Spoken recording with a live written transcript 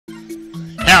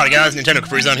Howdy guys, Nintendo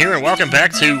Capri Sun here, and welcome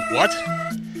back to, what?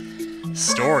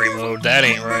 Story mode, that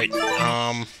ain't right.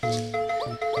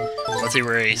 Let's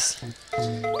erase.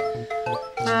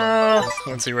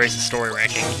 Let's erase the story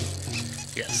ranking.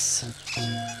 Yes.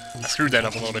 I screwed that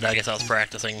up a little bit, I guess I was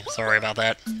practicing. Sorry about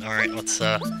that. Alright, let's,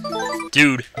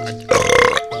 dude.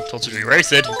 I told you to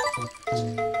erase it.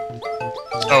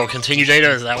 Oh, continue data?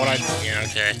 Is that what I... Yeah,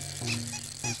 okay.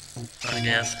 I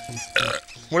guess.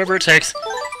 Whatever it takes.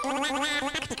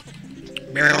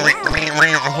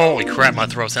 Holy crap, my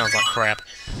throat sounds like crap.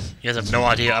 You guys have no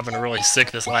idea, I've been really sick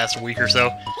this last week or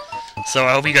so. So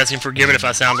I hope you guys can forgive it if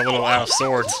I sound a little out of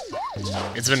sorts.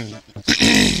 It's been...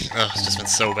 it's just been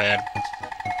so bad.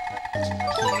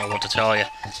 I don't know what to tell you.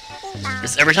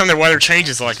 It's every time the weather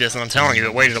changes like this, and I'm telling you,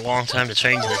 it waited a long time to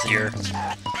change this year.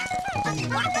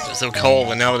 It was so cold,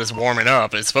 and now that it's warming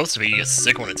up, it's supposed to be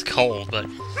sick when it's cold, but...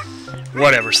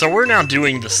 Whatever. So we're now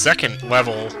doing the second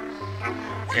level,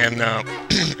 and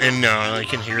you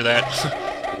can hear that,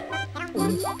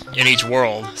 in each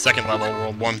world. Second level,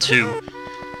 World 1, 2.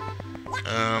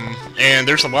 And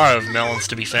there's a lot of melons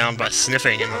to be found by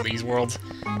sniffing in these worlds,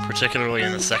 particularly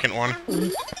in the second one.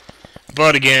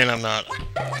 But again, I'm not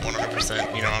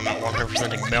 100%, you know, I'm not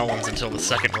 100%ing melons until the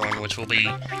second run, which will be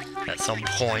at some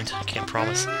point. I can't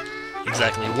promise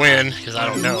exactly when, because I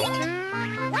don't know.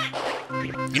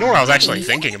 You know what I was actually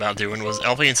thinking about doing was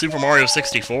LP in Super Mario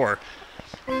 64.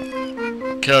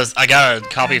 Because I got a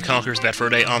copy of Conker's Bad Fur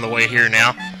Day on the way here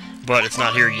now, but it's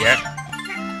not here yet.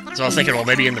 So I was thinking, well,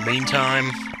 maybe in the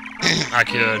meantime, I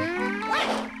could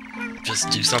just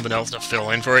do something else to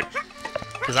fill in for it.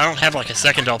 Because I don't have, like, a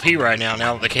second LP right now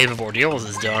that the Cave of Ordeals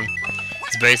is done.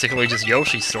 It's basically just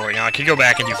Yoshi's story. Now, I could go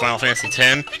back and do Final Fantasy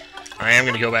X. I am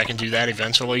going to go back and do that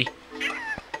eventually.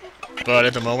 But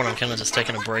at the moment, I'm kind of just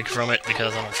taking a break from it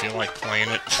because I don't feel like playing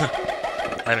it.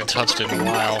 I haven't touched it in a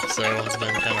while, so it's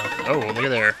been kind of... Oh, look at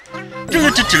there.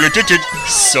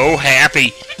 So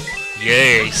happy.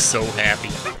 Yay, so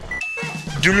happy.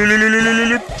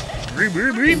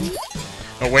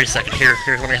 Oh, wait a second. Here,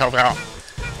 let me help out.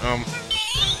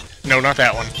 No, not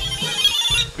that one.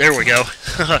 There we go.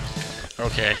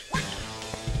 Okay.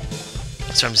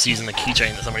 So I'm just using the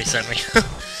keychain that somebody sent me.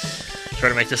 Try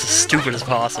to make this as stupid as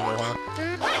possible, huh?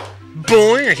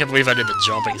 Boing! I can't believe I did the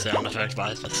jumping sound effect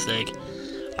by mistake.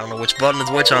 I don't know which button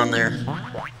is which on there.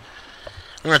 I'm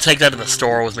gonna take that to the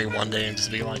store with me one day and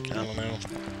just be like, I don't know.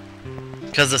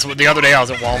 Because the other day I was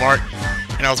at Walmart,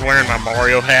 and I was wearing my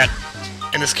Mario hat,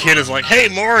 and this kid is like, "Hey,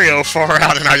 Mario!" far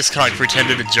out, and I just kind of like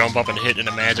pretended to jump up and hit an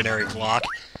imaginary block.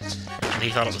 And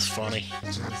he thought it was funny.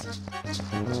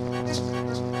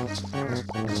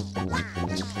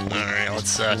 Alright,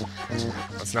 let's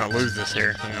not lose this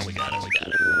here. Yeah, we got it.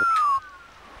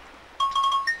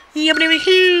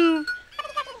 Yippity-wee-hoo!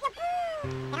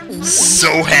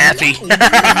 So happy!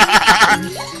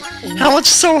 How much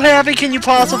so happy can you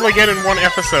possibly get in one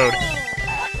episode?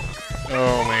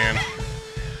 Oh, man.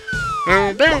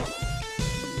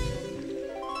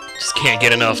 Just can't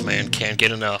get enough, man. Can't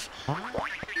get enough.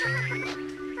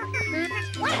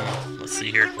 Let's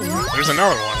see here. There's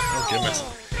another one. Oh, goodness.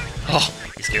 Oh,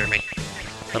 he scared me. I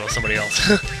thought it was somebody else.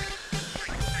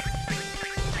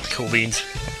 Cool beans.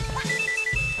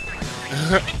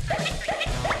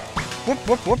 Whoop,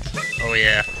 whoop, whoop. Oh,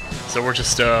 yeah. So we're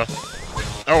just, Oh,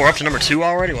 we're up to number 2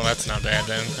 already? Well, that's not bad,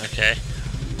 then. Okay.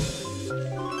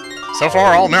 So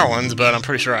far, all melons, but I'm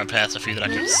pretty sure I passed a few that I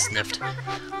could have sniffed.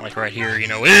 Like right here, you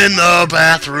know, in the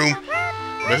bathroom.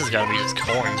 This has got to be just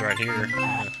coins right here.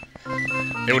 Yeah.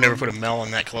 They would never put a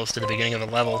melon that close to the beginning of a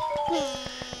level.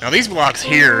 Now, these blocks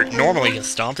here, normally you can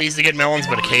stomp these to get melons,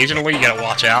 but occasionally you gotta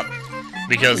watch out.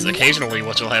 Because occasionally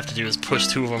what you'll have to do is push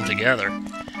 2 of them together.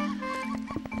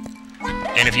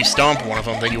 And if you stomp one of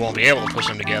them, then you won't be able to push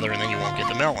them together, and then you won't get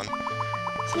the melon.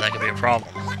 So that could be a problem.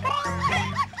 Oh,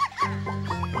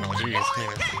 jeez.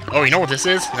 Oh, you know what this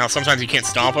is? Now, sometimes you can't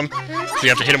stomp them, so you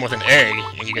have to hit him with an egg,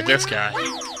 and you get this guy.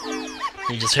 And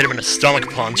you just hit him in a stomach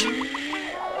punch,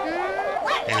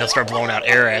 and he'll start blowing out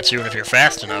air at you, and if you're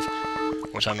fast enough,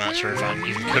 which I'm not sure if I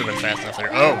even could have been fast enough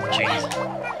there. Oh, jeez.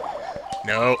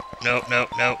 No.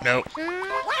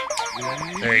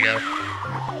 There you go.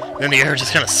 Then the air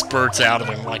just kind of spurts out of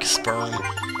him like sperm.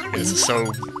 This is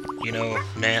so, you know,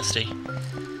 nasty.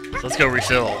 So let's go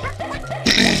refill.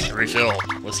 Refill.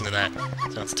 Listen to that.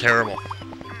 Sounds terrible.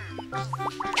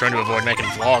 I'm trying to avoid making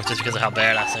vlogs just because of how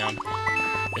bad I sound.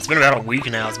 It's been about a week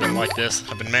now it's been like this.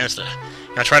 I've been managed to...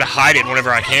 I try to hide it whenever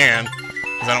I can,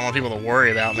 because I don't want people to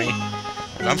worry about me.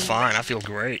 I'm fine, I feel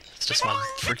great. It's just my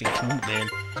freaking toot, man.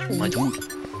 My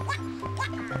toot.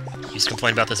 I used to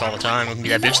complain about this all the time. Look at me,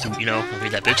 that bitch toot, you know? Look at me,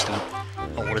 that bitch toot.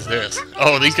 Oh, what is this?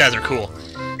 Oh, these guys are cool.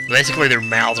 Basically, their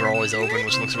mouths are always open,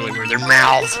 which looks really weird. Their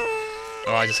mouths!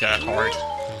 Oh, I just got a heart.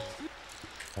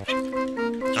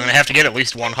 I'm gonna have to get at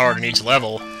least one heart in each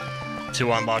level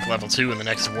to unlock level 2 in the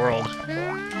next world.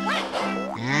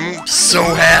 So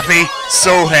happy!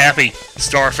 So happy!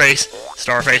 Starface!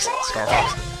 Starface!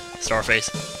 Starfox! Starface.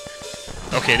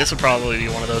 Okay, this would probably be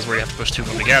one of those where you have to push two of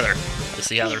them together. To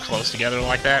see how they're close together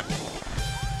like that.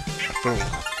 Boom.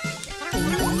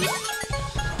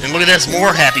 And look at this,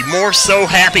 more happy, more so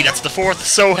happy. That's the fourth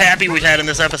so happy we've had in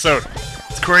this episode.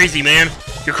 It's crazy, man.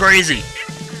 You're crazy.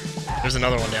 There's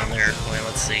another one down there. Wait,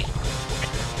 let's see.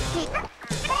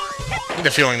 I get the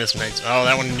feeling this one makes... Oh,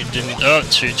 that one didn't... Oh,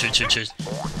 shoot. I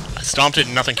stomped it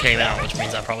and nothing came out, which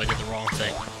means I probably did the wrong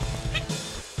thing.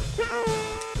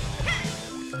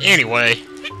 Anyway.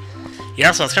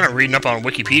 Yeah, so I was kind of reading up on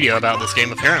Wikipedia about this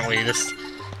game. Apparently, this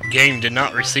game did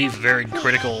not receive very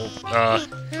critical,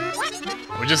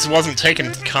 it just wasn't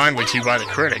taken kindly to by the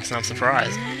critics, and I'm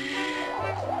surprised.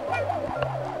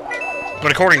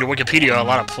 But according to Wikipedia, a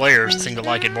lot of players seem to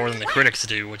like it more than the critics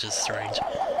do, which is strange.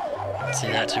 I don't see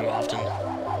that too often.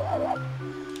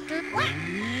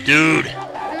 Dude!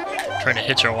 Trying to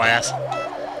hit your ass.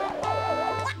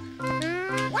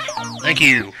 Thank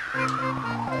you!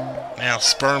 Now,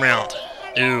 sperm out.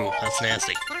 Ooh, that's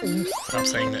nasty. Stop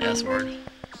saying the S word.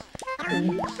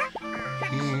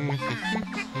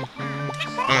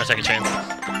 I'm gonna take a chance.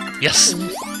 Yes!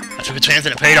 I took a chance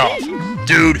and it paid off!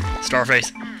 Dude!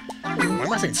 Starface. Why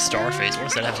am I saying Starface? What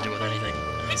does that have to do with anything?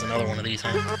 There's another one of these,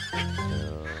 huh?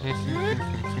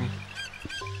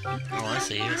 Oh, I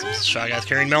see. Some shy guys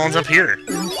carrying melons up here.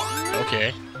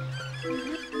 Okay.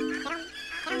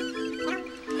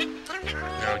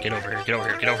 No, get over here, get over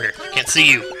here, get over here. Can't see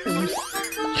you!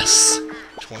 Yes!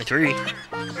 23.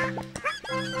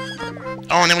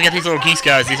 Oh, and then we got these little geese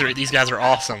guys. These guys are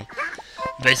awesome.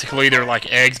 Basically, they're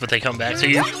like eggs, but they come back to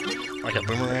you. Like a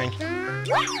boomerang.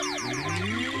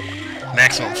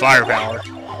 Maximum firepower.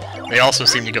 They also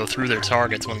seem to go through their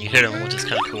targets when you hit them, which is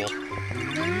kind of cool. So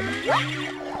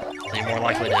you're more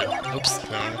likely to... Oops,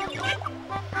 no.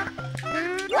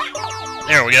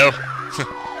 There we go.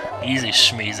 Easy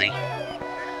schmeezy.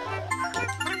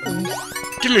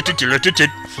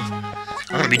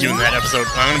 I'm gonna be doing that episode.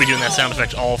 I'm gonna be doing that sound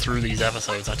effect all through these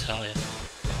episodes, I tell you.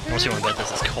 Unless you want to bet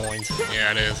this is coins.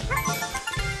 Yeah, it is.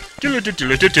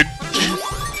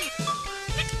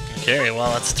 Okay,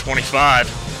 well, that's 25.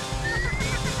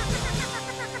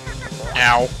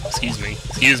 Ow. Excuse me.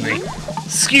 Excuse me.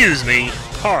 Excuse me.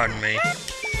 Pardon me.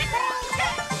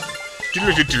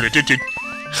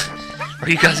 Are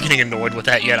you guys getting annoyed with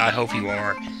that yet? I hope you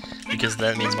are. Because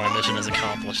that means my mission is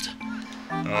accomplished.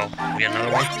 Oh, we got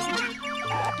another one?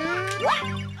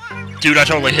 Dude, I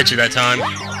totally hit you that time.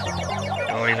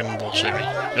 Don't even bullshit me.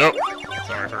 Oh,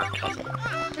 sorry for cussing.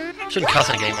 Shouldn't cuss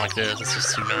in a game like this. It's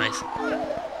just too nice.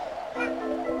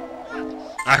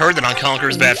 I heard that on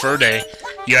Conker's Bad Fur Day,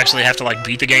 you actually have to like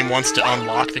beat the game once to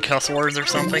unlock the cuss words or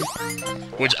something.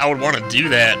 Which I would want to do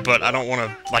that, but I don't want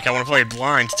to. Like, I want to play it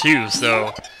blind too.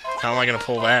 So how am I gonna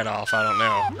pull that off? I don't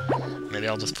know. Maybe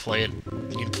I'll just play it.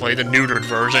 You can play the neutered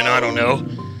version. I don't know.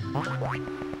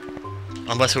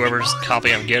 Unless whoever's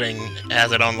copy I'm getting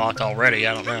has it unlocked already,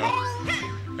 I don't know.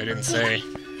 They didn't say.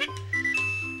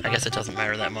 I guess it doesn't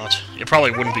matter that much. It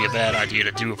probably wouldn't be a bad idea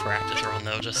to do a practice run,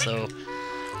 though, just so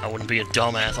I wouldn't be a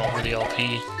dumbass all over the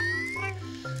LP.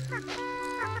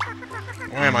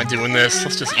 Why am I doing this?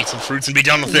 Let's just eat some fruits and be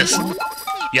done with this!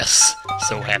 Yes!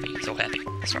 So happy, so happy.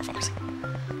 Star Fox.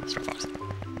 Star Fox.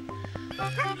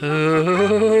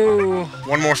 Oh,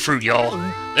 one more fruit, y'all.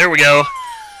 There we go.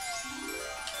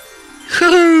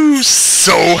 Whoo!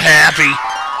 So happy!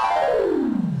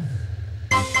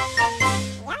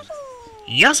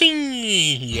 Yoshi!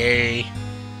 Yay!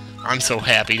 I'm so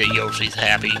happy that Yoshi's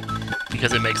happy,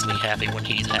 because it makes me happy when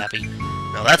he's happy.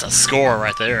 Now that's a score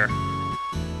right there.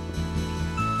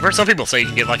 I've heard some people say you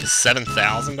can get like a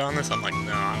 7,000 on this. I'm like,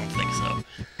 no, I don't think so.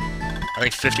 I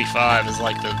think 55 is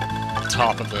like the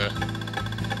top of the,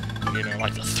 you know,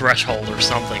 like the threshold or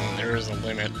something. There is a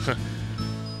limit.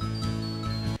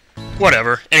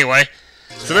 Whatever. Anyway,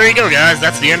 so there you go, guys.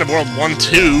 That's the end of World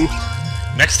 1-2.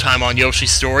 Next time on Yoshi's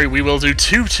Story, we will do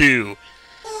 2-2.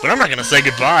 But I'm not going to say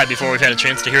goodbye before we've had a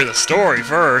chance to hear the story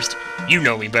first. You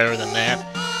know me better than that.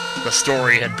 The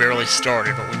story had barely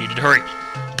started, but we needed to hurry.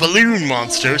 Balloon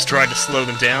monsters tried to slow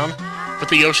them down, but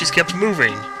the Yoshis kept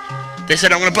moving. They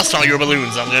said, I'm going to bust all your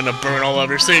balloons. I'm going to burn all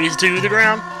of your cities to the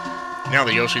ground. Now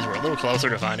the Yoshis were a little closer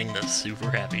to finding the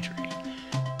super happy tree.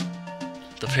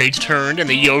 The page turned and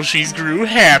the Yoshis grew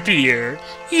happier.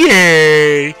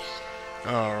 Yay!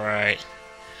 Alright.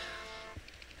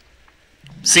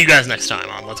 see you guys next time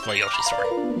on Let's Play Yoshi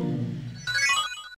Story.